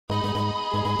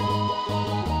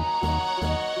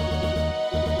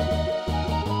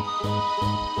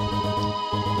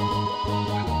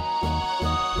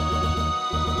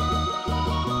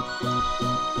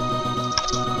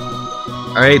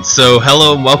Alright, so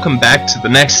hello and welcome back to the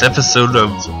next episode of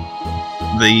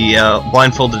the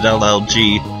Blindfolded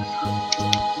LLG.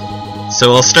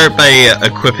 So I'll start by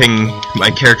equipping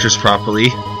my characters properly,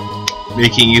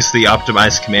 making use of the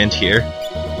optimize command here.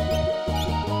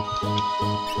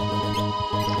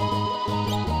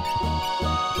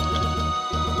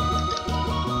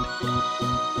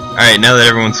 Alright, now that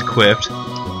everyone's equipped,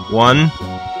 1,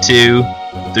 2,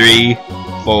 3,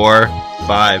 4,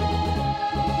 5.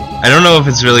 I don't know if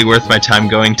it's really worth my time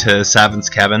going to Savin's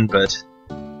cabin, but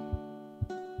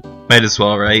might as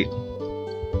well, right?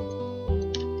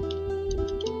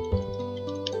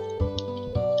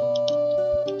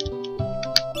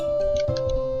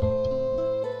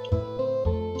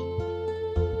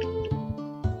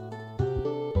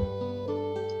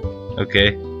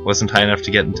 Okay, wasn't high enough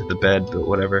to get into the bed, but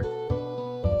whatever.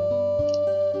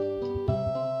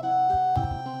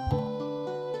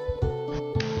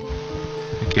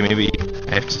 Okay, maybe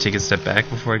I have to take a step back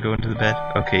before I go into the bed?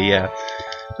 Okay, yeah.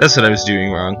 That's what I was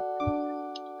doing wrong.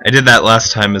 I did that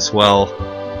last time as well.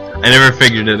 I never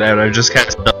figured it out. I just kind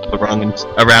of stuck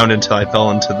around until I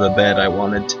fell into the bed I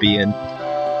wanted to be in.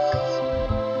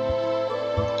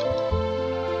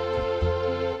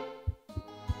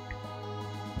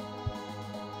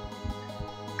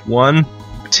 One,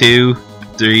 2,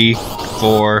 3,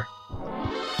 4.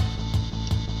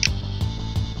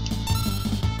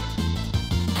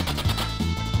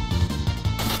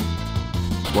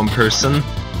 One person.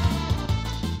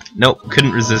 Nope,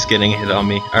 couldn't resist getting a hit on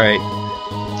me. Alright.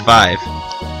 5.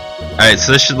 Alright,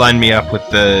 so this should line me up with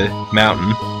the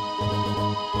mountain.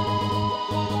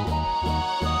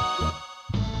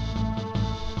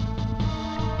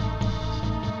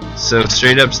 So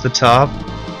straight up to the top.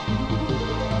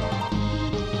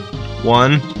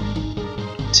 1,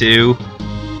 2,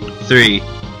 3.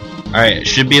 Alright, it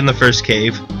should be in the first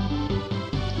cave.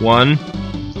 1,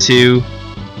 2,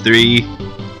 3,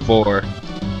 4.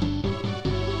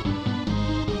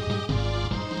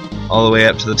 All the way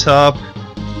up to the top.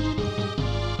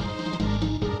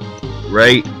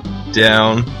 Right,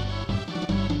 down.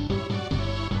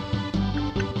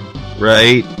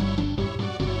 Right,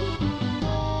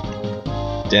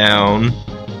 down.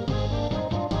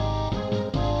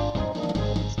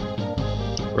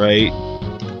 Right,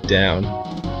 down.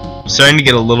 I'm starting to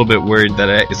get a little bit worried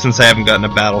that since I haven't gotten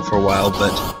a battle for a while,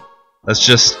 but that's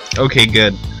just okay.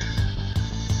 Good.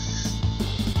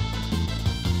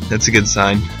 That's a good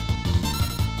sign.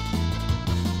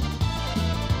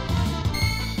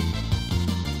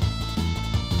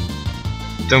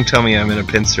 Don't tell me I'm in a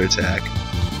pincer attack.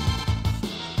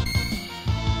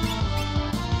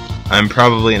 I'm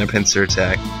probably in a pincer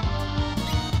attack.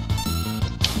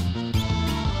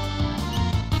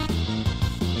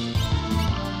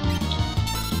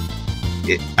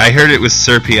 I heard it was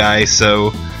Serpii,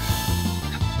 so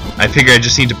I figure I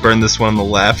just need to burn this one on the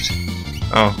left.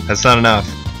 Oh, that's not enough.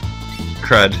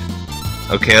 Crud.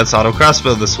 Okay, let's auto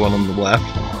crossbow this one on the left.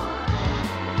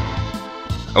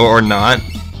 Oh, or not.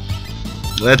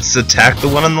 Let's attack the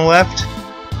one on the left.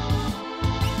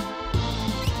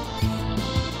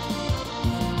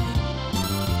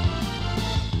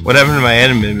 What happened to my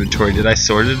item inventory? Did I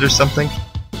sort it or something?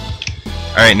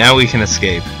 Alright, now we can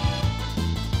escape.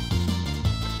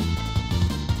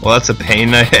 Well, that's a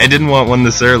pain. I didn't want one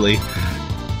this early.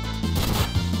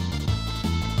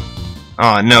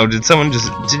 Aw, oh, no, did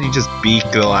he just beak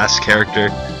the last character?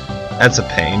 That's a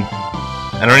pain.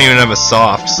 I don't even have a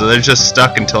soft, so they're just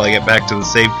stuck until I get back to the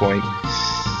save point.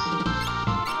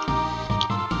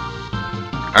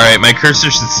 Alright, my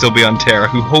cursor should still be on Terra,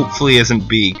 who hopefully isn't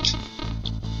beaked.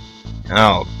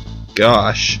 Oh,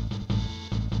 gosh.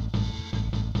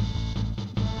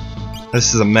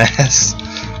 This is a mess.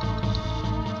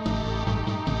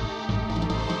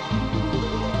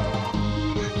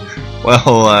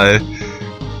 Well,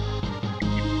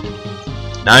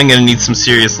 now I'm gonna need some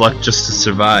serious luck just to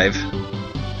survive.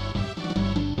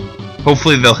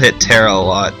 Hopefully they'll hit Terra a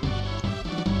lot.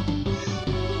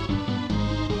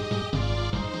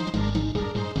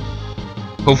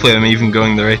 Hopefully I'm even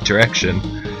going the right direction.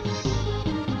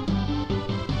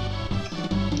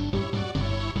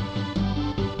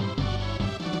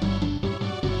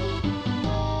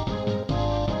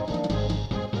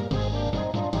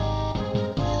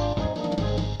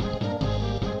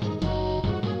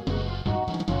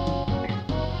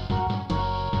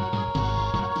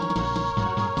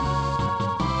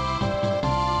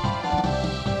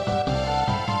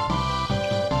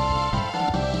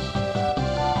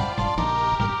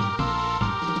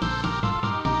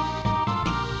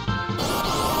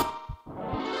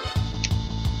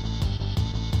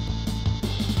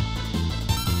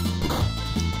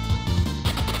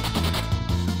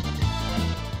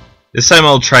 This time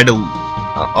I'll try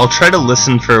to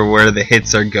listen for where the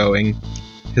hits are going,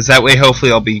 because that way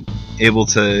hopefully I'll be able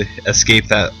to escape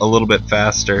that a little bit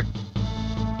faster.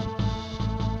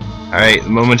 Alright, the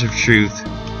moment of truth.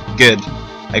 Good.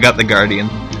 I got the Guardian.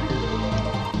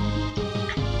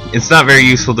 It's not very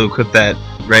useful to equip that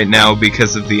right now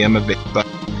because of the Emma bug.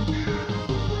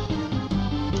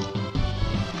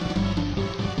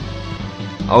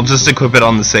 I'll just equip it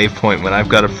on the save point when I've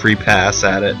got a free pass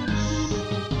at it.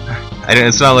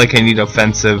 It's not like I need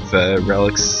offensive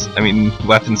relics,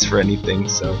 weapons for anything,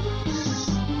 so...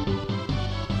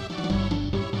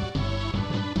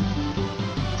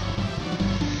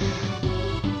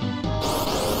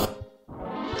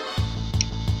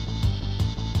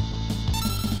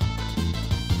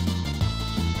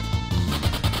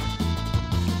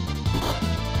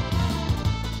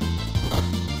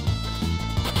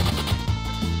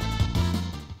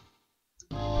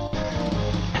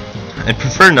 I'd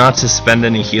prefer not to spend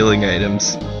any healing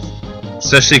items,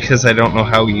 especially because I don't know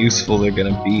how useful they're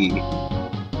gonna be.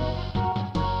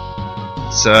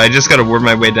 So I just gotta work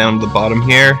my way down to the bottom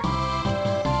here,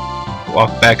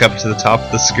 walk back up to the top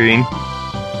of the screen.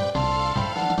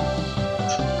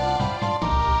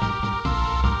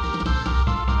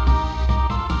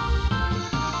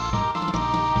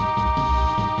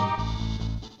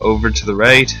 Over to the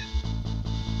right.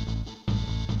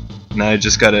 Now I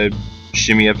just gotta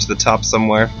shimmy up to the top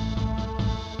somewhere.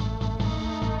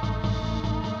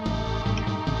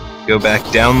 Go back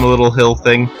down the little hill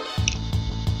thing.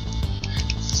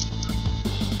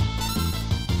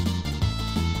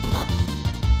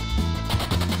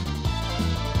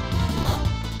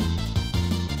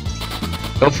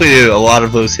 Hopefully a lot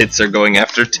of those hits are going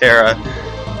after Terra.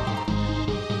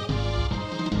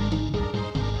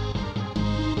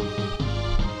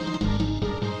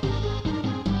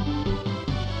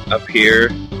 Up here,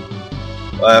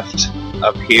 left,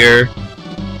 up here.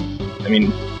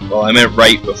 Well, I meant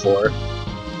right before.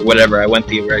 But whatever, I went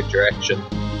the right direction.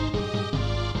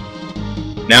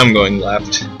 Now I'm going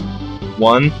left.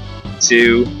 1,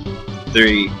 2,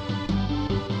 3.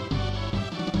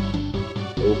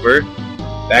 Over.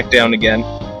 Back down again.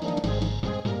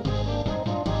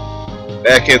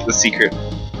 Back at the secret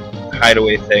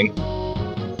hideaway thing.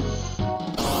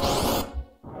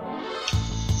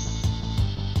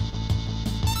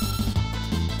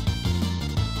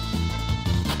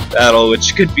 Battle,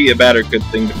 which could be a bad or good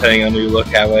thing depending on how you look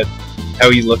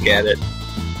at it.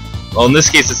 Well, in this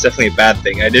case, it's definitely a bad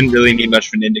thing. I didn't really need much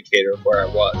of an indicator of where I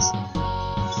was.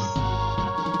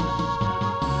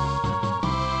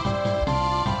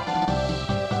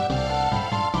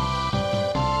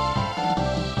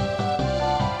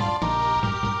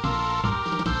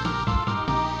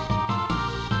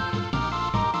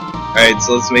 Alright,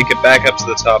 so let's make it back up to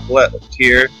the top left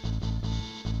here.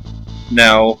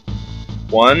 Now,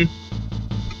 1,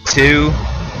 2,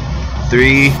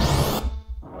 3,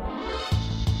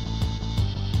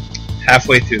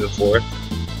 halfway through the fourth.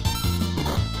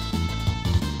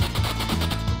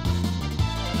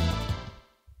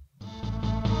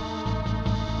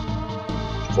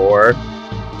 Four,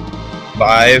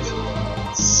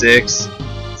 5, 6,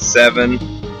 7,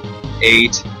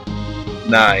 8,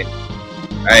 9.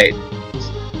 Alright,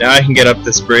 now I can get up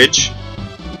this bridge.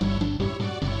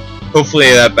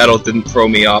 Hopefully that battle didn't throw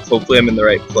me off. Hopefully I'm in the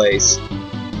right place.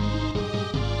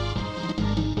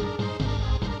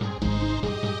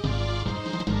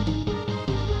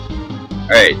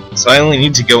 Alright, so I only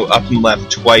need to go up and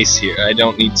left twice here. I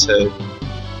don't need to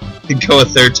go a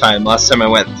third time. Last time I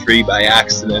went 3 by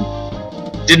accident.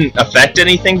 Didn't affect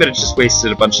anything, but it just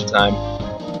wasted a bunch of time.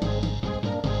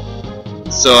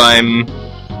 So I'm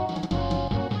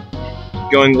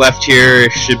going left here.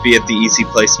 Should be at the easy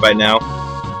place by now.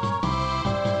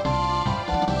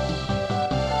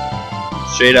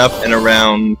 Straight up and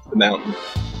around the mountain.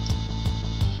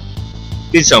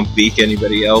 Please don't beak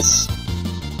anybody else.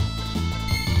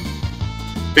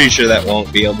 Pretty sure that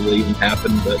won't be able to even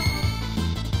happen, but...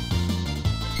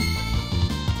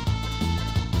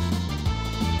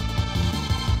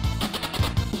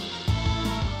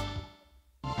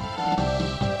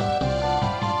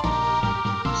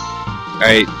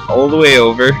 Alright, all the way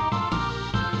over.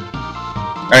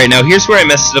 Alright, now here's where I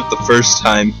messed it up the first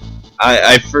time.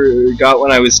 I forgot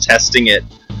when I was testing it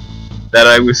that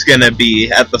I was gonna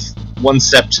be at the one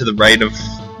step to the right of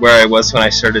where I was when I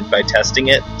started by testing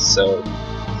it, so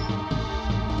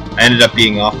I ended up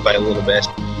being off by a little bit.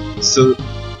 So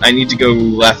I need to go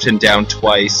left and down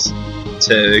twice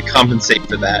to compensate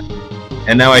for that.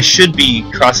 And now I should be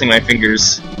crossing my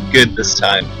fingers good this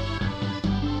time.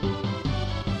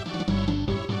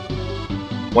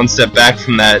 One step back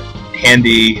from that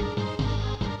handy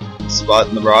spot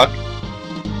in the rock.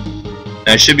 And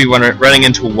I should be running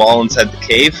into a wall inside the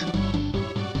cave.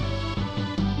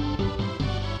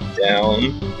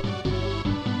 Down.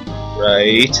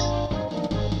 Right.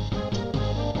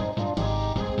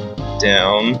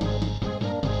 Down.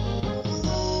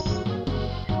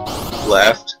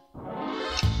 Left.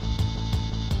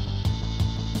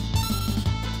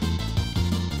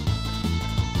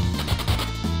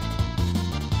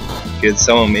 Good,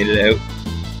 someone made it out.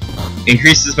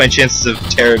 Increases my chances of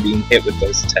Terra being hit with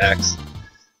those attacks.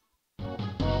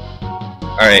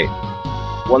 Alright.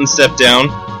 1 step down.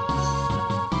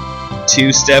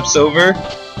 2 steps over.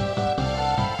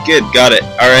 Good, got it.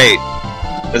 Alright.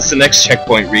 That's the next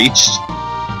checkpoint reached.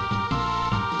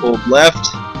 Hold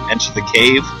left. Enter the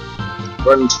cave.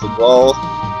 Run into the wall.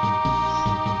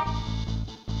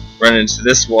 Run into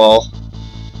this wall.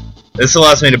 This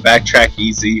allows me to backtrack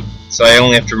easy, so I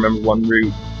only have to remember one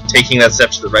route. Taking that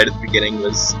step to the right at the beginning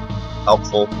was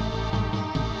helpful.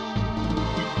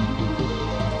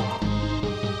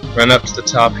 Run up to the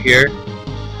top here.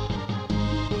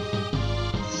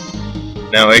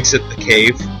 Now exit the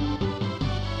cave.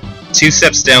 2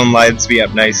 steps down lines me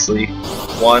up nicely.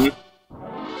 1.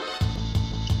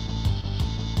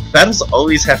 Battles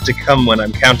always have to come when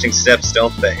I'm counting steps,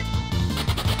 don't they?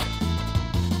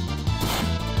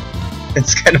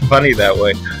 It's kind of funny that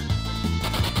way.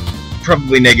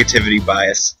 Probably negativity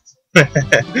bias.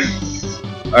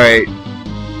 Alright,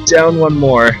 down 1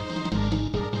 more.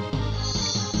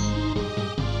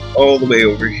 All the way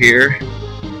over here.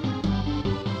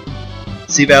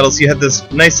 See, Battles, you had this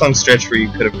nice long stretch where you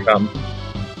could have come.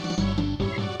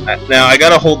 Now, I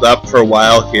gotta hold up for a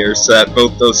while here so that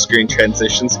both those screen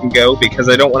transitions can go, because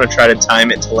I don't want to try to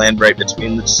time it to land right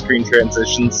between the screen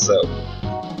transitions, so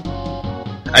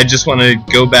I just want to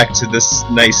go back to this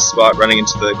nice spot running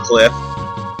into the cliff,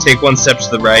 take 1 step to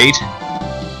the right,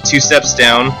 2 steps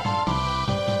down,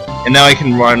 and now I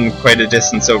can run quite a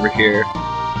distance over here.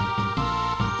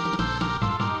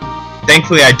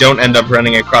 Thankfully I don't end up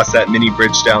running across that mini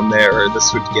bridge down there, or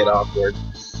this would get awkward.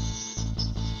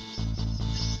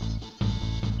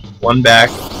 1 back,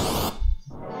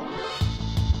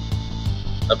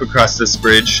 up across this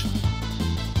bridge.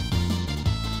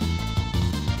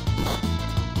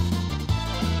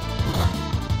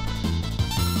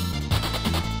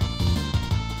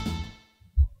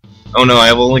 Oh no,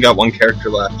 I've only got 1 character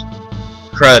left.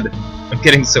 Crud. I'm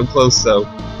getting so close though.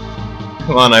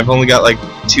 Come on, I've only got like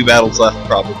 2 battles left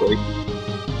probably.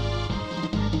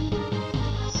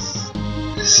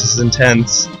 This is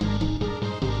intense.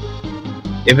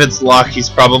 If it's Locke, he's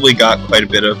probably got quite a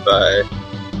bit of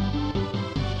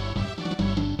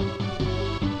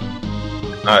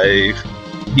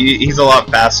he's a lot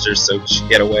faster, so he should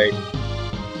get away.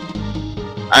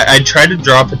 I tried to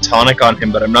drop a tonic on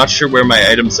him, but I'm not sure where my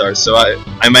items are, so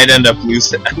I might end up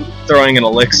throwing an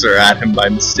elixir at him by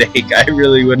mistake. I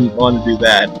really wouldn't want to do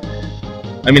that.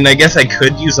 I mean, I guess I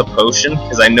could use a potion,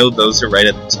 because I know those are right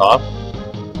at the top.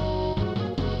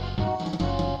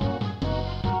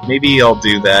 Maybe I'll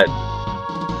do that.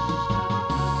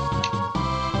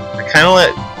 I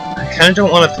kinda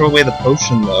don't want to throw away the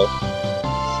potion, though.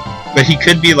 But he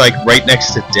could be, like, right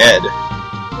next to dead.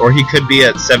 Or he could be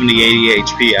at 70-80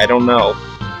 HP, I don't know.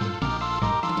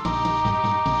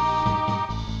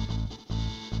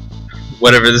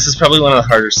 Whatever, this is probably one of the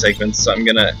harder segments, so I'm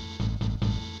gonna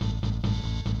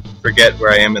forget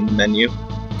where I am in the menu.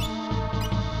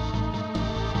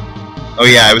 Oh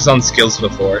yeah, I was on skills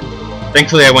before.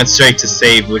 Thankfully I went straight to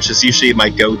save, which is usually my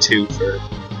go-to for...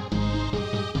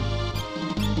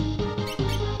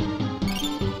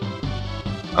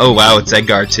 Oh wow, it's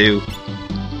Edgar too.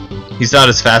 He's not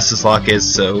as fast as Locke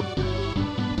is, so...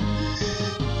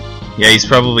 Yeah, he's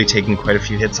probably taken quite a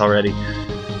few hits already.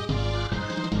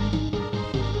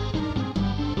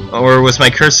 Or was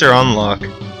my cursor on Locke?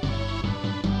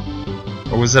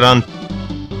 Or was it on...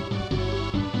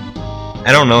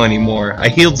 I don't know anymore. I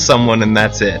healed someone and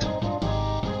that's it.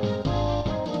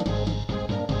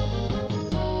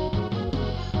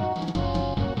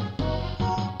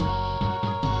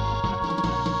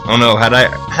 Oh no, had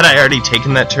I already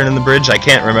taken that turn in the bridge? I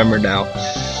can't remember now.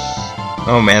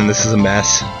 Oh man, this is a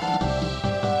mess.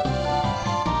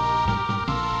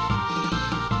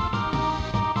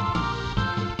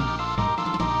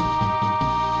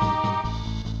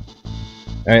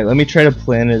 Alright, let me try to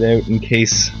plan it out in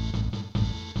case...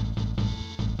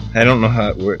 I don't know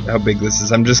how big this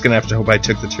is. I'm just gonna have to hope I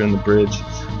took the turn in the bridge.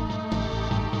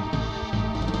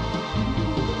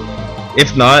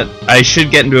 If not, I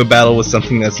should get into a battle with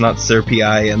something that's not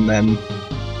Serpii, and then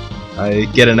I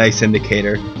get a nice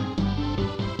indicator.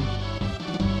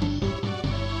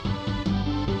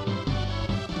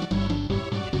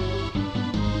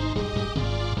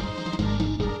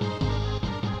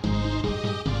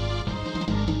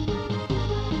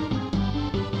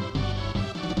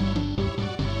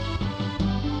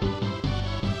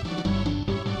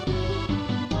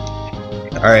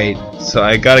 Alright, so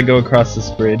I gotta go across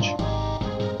this bridge.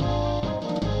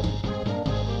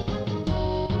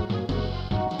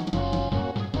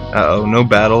 Uh-oh, no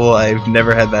battle. I've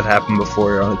never had that happen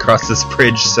before on across this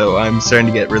bridge, so I'm starting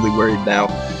to get really worried now.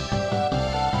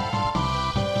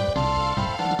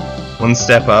 One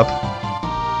step up.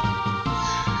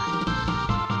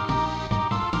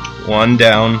 One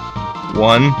down.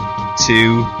 1,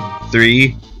 2,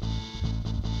 3.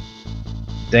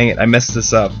 Dang it, I messed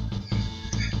this up.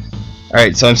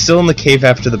 Alright, so I'm still in the cave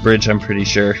after the bridge, I'm pretty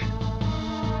sure.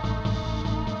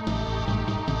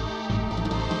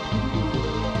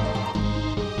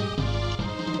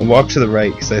 I'll walk to the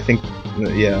right, because I think,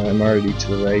 yeah, I'm already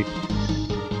to the right.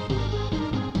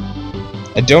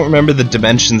 I don't remember the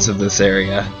dimensions of this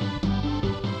area.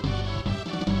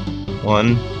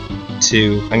 1,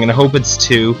 2. I'm gonna hope it's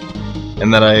 2,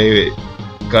 and that I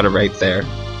got it right there.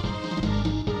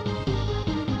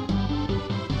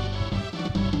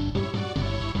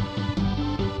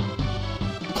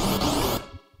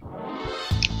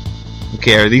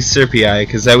 Okay, are these Serpii?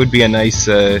 Because that would be a nice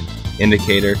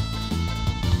indicator.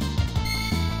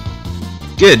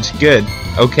 Good, good.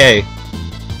 Okay.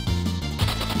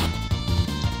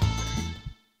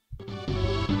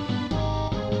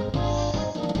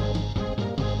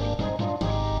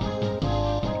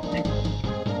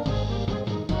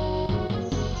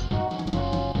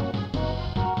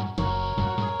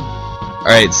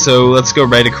 Alright, so let's go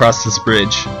right across this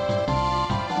bridge.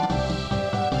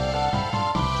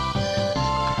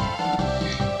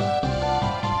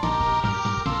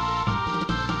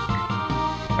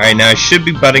 Alright, now I should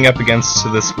be butting up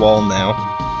against this wall now.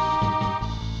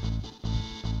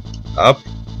 Up.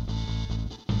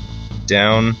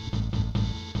 Down.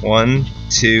 1,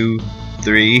 2,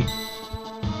 3.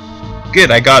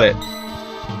 Good, I got it.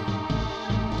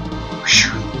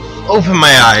 Whew. Open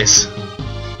my eyes.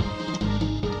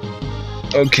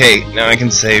 Okay, now I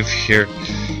can save here.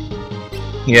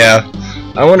 Yeah,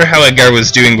 I wonder how Edgar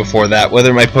was doing before that,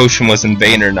 whether my potion was in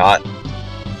vain or not.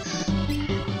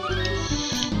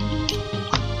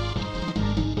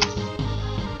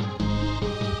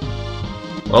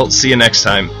 Well, see you next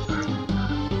time.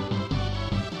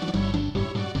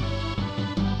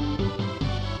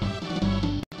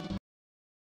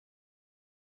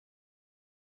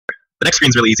 The next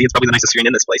screen's really easy, it's probably the nicest screen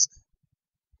in this place.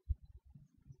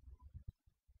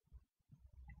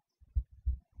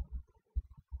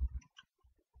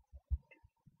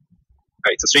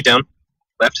 Alright, so straight down,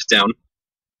 left, down,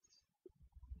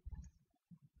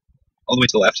 all the way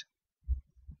to the left.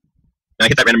 Now I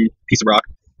hit that random piece of rock,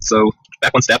 so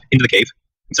back one step, into the cave.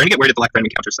 I'm starting to get worried at the lack of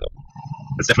random encounters, so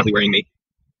that's definitely worrying me.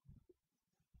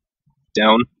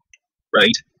 Down,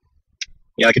 right.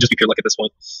 Yeah, I could just be pure luck at this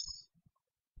point.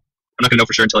 I'm not gonna know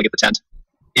for sure until I get the tent.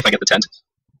 If I get the tent.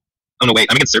 Oh no, wait,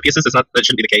 I'm against Serpiuses? That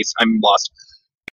shouldn't be the case. I'm lost.